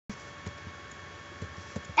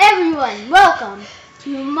everyone, welcome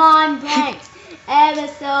to Mon Pranks,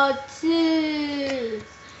 Episode 2.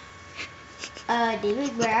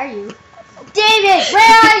 David, where are you? David,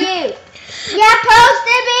 where are you? You're supposed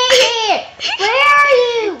to be here. Where are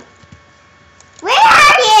you? Where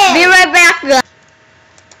are you? Be right back, guys.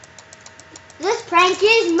 This prank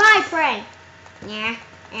is my prank. Yeah.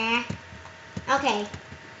 Okay,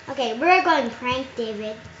 we're going to prank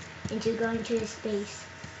David into going to his space.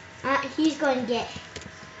 He's going to get.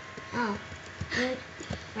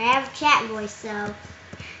 We have chat voice, so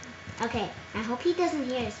okay. I hope he doesn't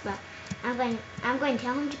hear us, but I'm going to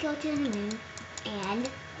tell him to go to the moon, and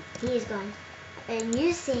he's going to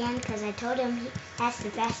use sand because I told him that's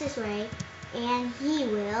the fastest way, and he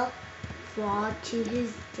will fall to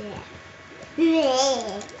his death.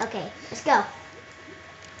 Okay, let's go.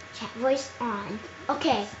 Chat voice on.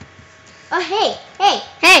 Okay. Oh, hey.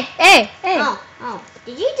 Oh,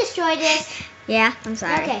 did you destroy this? Yeah, I'm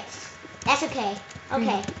sorry. Okay, that's okay.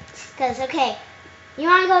 Okay, you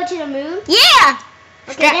want to go to the moon? Yeah!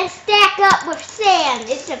 Okay, then stack up with sand.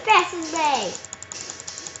 It's the fastest way.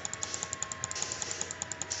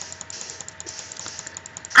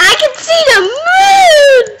 I can see the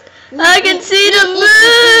moon! I can see the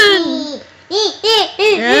moon!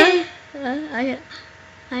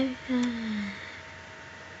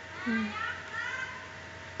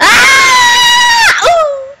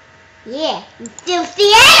 Yeah, you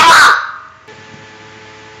filthy animal!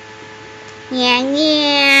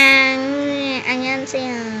 안녕하세요.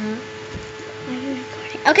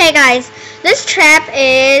 Okay, guys, this trap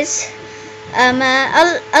is a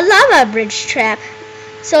lava bridge trap.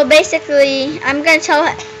 So basically, I'm gonna tell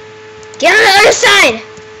her, get on the other side.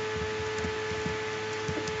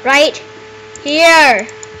 Right here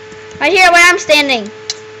where I'm standing.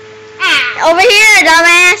 Over here,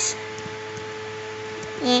 dumbass.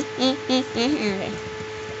 Okay.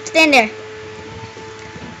 Stand there.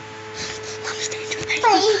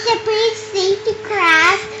 But is the bridge safe to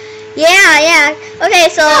cross? Yeah. Okay,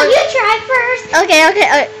 so. No, you try first. Okay.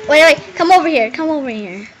 Wait. Come over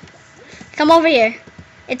here.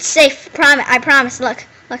 It's safe. I promise. Look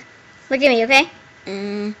at me. Okay.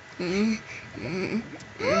 Yay!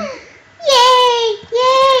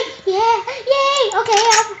 Okay.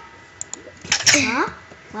 Huh?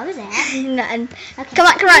 What was that? Nothing. Okay. Come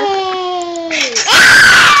on. Yay!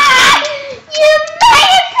 You made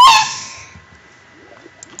it!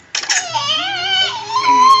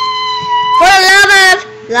 For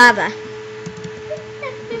lava.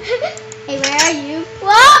 Hey, where are you?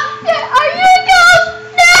 What? Are you a ghost?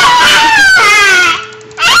 No!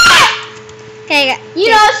 Okay. You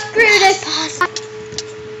don't screw this.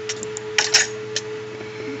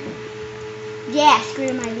 Yeah,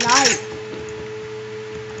 screw my life.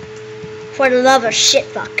 For the love of shit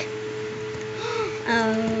fuck.